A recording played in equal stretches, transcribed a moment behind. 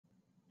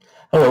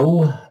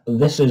Hello,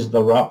 this is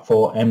the wrap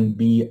for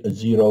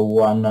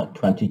mb01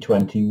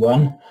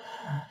 2021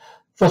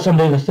 for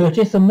Sunday the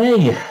 30th of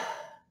May,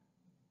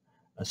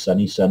 a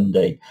sunny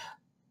Sunday.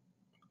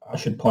 I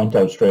should point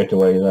out straight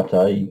away that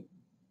I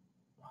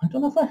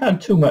don't know if I had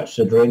too much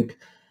to drink,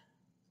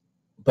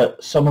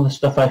 but some of the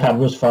stuff I had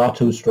was far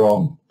too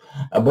strong,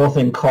 both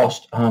in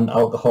cost and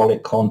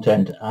alcoholic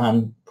content,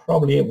 and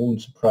probably it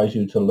won't surprise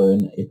you to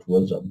learn it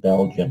was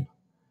Belgian.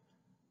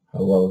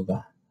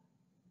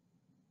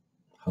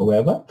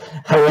 However,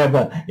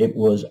 it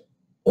was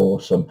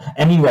awesome.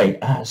 Anyway,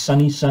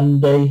 sunny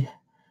Sunday,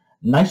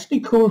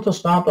 nicely cool to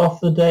start off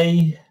the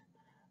day.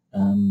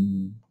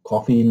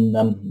 Coffee in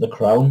the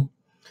Crown,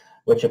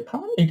 which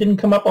apparently didn't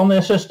come up on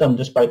their system,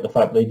 despite the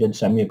fact they did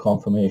send me a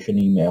confirmation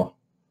email.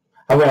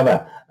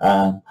 However,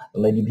 the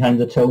lady behind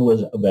the till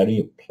was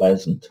very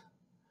pleasant.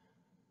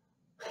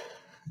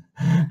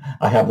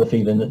 I have the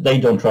feeling that they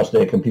don't trust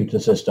their computer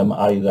system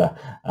either,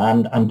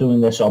 and I'm doing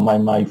this on my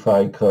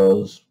MiFi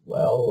because,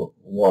 well,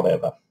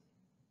 whatever.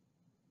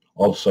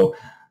 Also,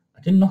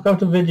 I didn't knock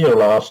out a video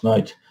last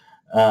night.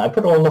 I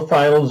put all the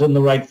files in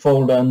the right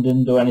folder and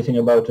didn't do anything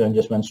about it and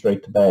just went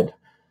straight to bed.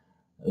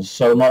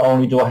 So not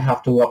only do I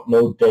have to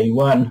upload day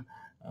one,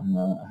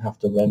 I have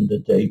to render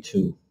day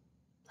two.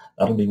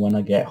 That'll be when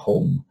I get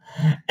home.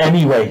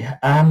 Anyway,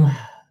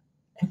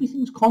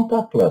 everything's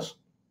contactless.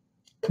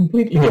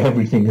 Completely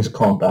everything is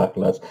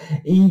contactless.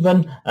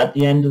 Even at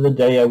the end of the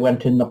day, I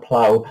went in the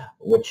plough,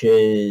 which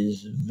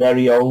is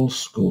very old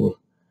school,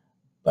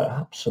 but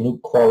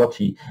absolute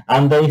quality.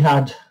 And they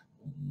had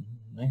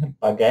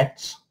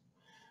baguettes.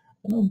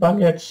 You know,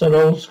 baguettes are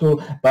old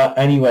school. But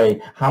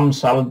anyway, ham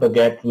salad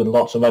baguette with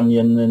lots of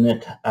onion in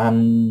it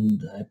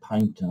and a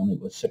pint, and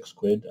it was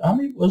 £6. And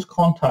it was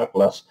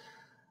contactless.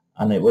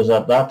 And it was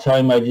at that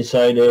time I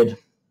decided,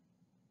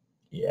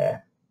 yeah,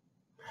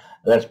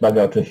 let's bug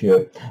out of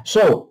here.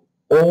 So,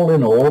 all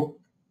in all,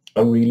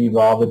 a really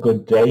rather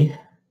good day.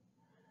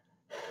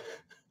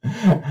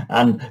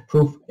 And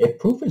if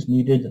proof is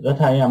needed,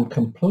 that I am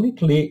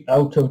completely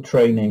out of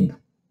training.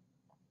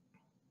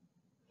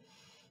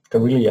 I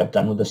really have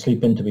done with the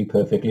sleeping, to be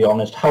perfectly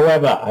honest.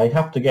 However, I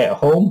have to get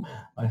home.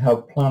 I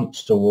have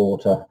plants to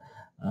water.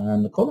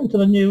 And according to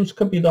the news,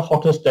 could be the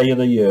hottest day of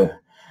the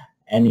year.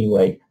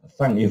 Anyway,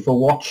 thank you for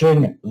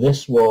watching.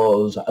 This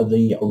was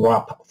the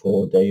wrap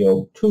for day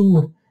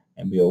 02,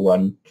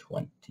 mb01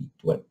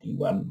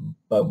 2021.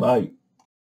 Bye-bye.